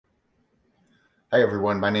Hi,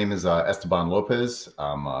 everyone. My name is Esteban Lopez.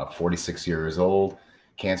 I'm 46 years old,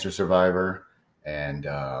 cancer survivor, and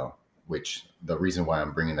which the reason why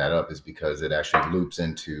I'm bringing that up is because it actually loops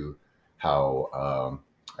into how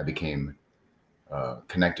I became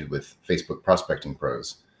connected with Facebook Prospecting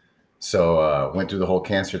Pros. So went through the whole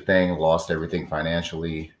cancer thing, lost everything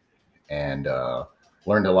financially, and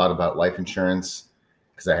learned a lot about life insurance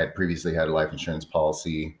because I had previously had a life insurance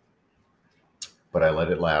policy, but I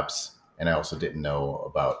let it lapse. And I also didn't know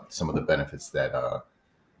about some of the benefits that the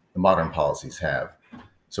modern policies have.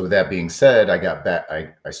 So with that being said, I got back.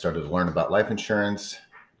 I started to learn about life insurance,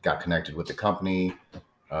 got connected with the company,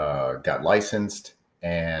 got licensed,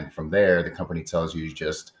 and from there, the company tells you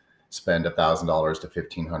just spend $1,000 to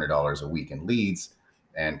 $1,500 a week in leads,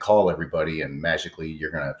 and call everybody, and magically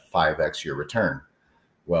you're gonna 5x your return.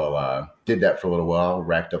 Well, did that for a little while,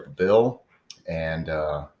 racked up a bill, and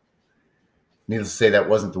needless to say, that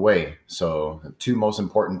wasn't the way. So, the two most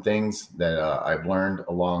important things that I've learned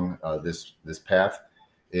along this path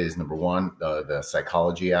is number one, the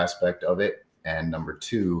psychology aspect of it, and number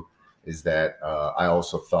two is that I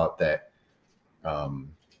also thought that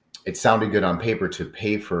it sounded good on paper to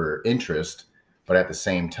pay for interest, but at the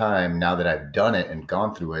same time, now that I've done it and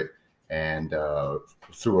gone through it, and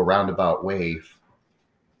through a roundabout way,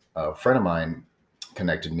 a friend of mine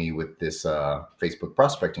connected me with this Facebook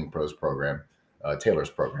Prospecting Pros program, Taylor's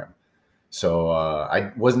program. So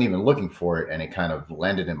I wasn't even looking for it, and it kind of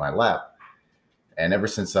landed in my lap. And ever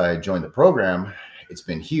since I joined the program, it's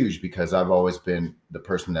been huge because I've always been the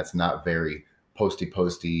person that's not very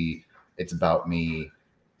posty. It's about me,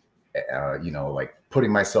 like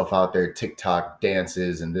putting myself out there, TikTok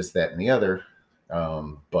dances and this, that, and the other.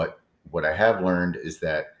 But what I have learned is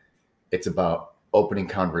that it's about opening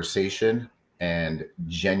conversation and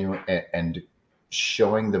genuine and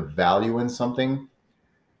showing the value in something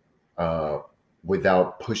uh,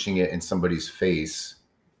 without pushing it in somebody's face,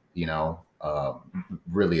 you know,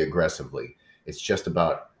 really aggressively. It's just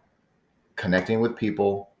about connecting with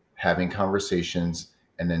people, having conversations,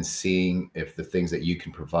 and then seeing if the things that you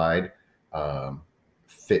can provide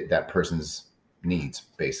fit that person's needs,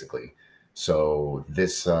 basically. So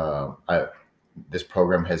this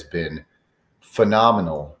program has been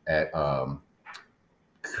phenomenal at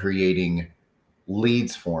creating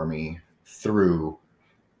leads for me through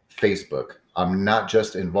Facebook. I'm not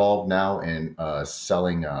just involved now in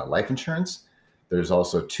selling life insurance. There's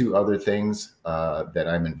also two other things that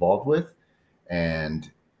I'm involved with,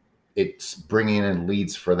 and it's bringing in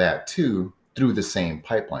leads for that too through the same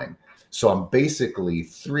pipeline. So I'm basically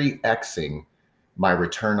 3xing my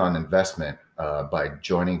return on investment by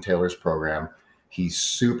joining Taylor's program. He's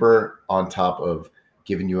super on top of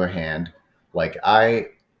giving you a hand. Like, I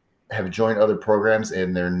have joined other programs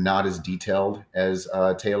and they're not as detailed as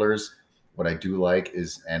Taylor's. What I do like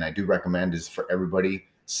is, and I do recommend, is for everybody.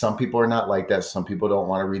 Some people are not like that. Some people don't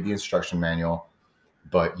want to read the instruction manual,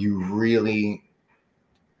 but you really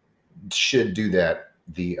should do that.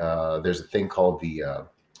 There's a thing called the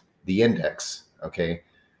index. Okay,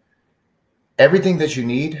 everything that you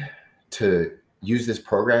need to use this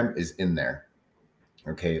program is in there.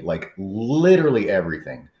 Okay, like literally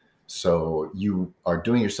everything. So you are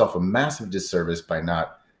doing yourself a massive disservice by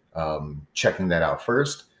not checking that out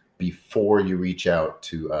first before you reach out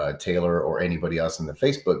to Taylor or anybody else in the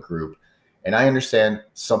Facebook group. And I understand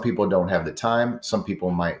some people don't have the time. Some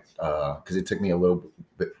people might, because it took me a little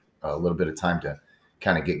bit of time to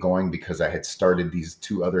kind of get going, because I had started these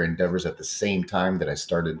two other endeavors at the same time that I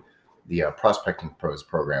started the Prospecting Pros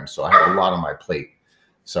program. So I had a lot on my plate.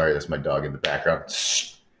 Sorry, that's my dog in the background.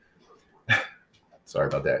 Sorry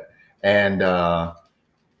about that. And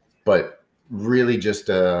but really just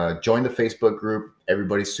join the Facebook group.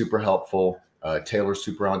 Everybody's super helpful. Taylor's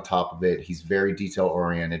super on top of it. He's very detail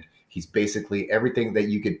oriented. He's basically everything that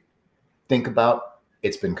you could think about,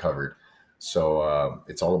 it's been covered. So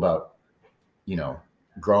it's all about,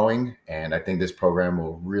 growing. And I think this program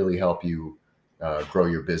will really help you grow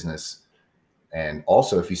your business. And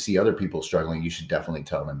also, if you see other people struggling, you should definitely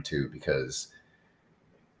tell them too, because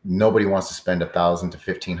nobody wants to spend $1,000 to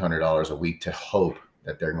 $1,500 a week to hope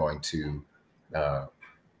that they're going to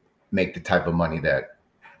make the type of money that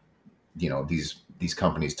these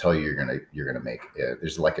companies tell you you're gonna make.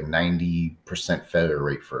 There's like a 90% failure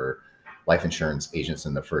rate for life insurance agents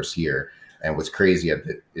in the first year. And what's crazy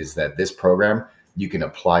is that this program, you can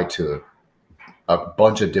apply to a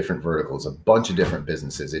bunch of different verticals, a bunch of different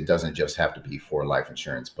businesses. It doesn't just have to be for life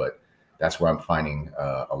insurance, but that's where I'm finding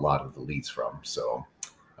a lot of the leads from. So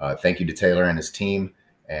thank you to Taylor and his team,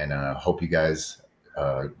 and hope you guys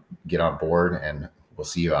get on board, and we'll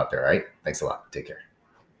see you out there. All right. Thanks a lot. Take care.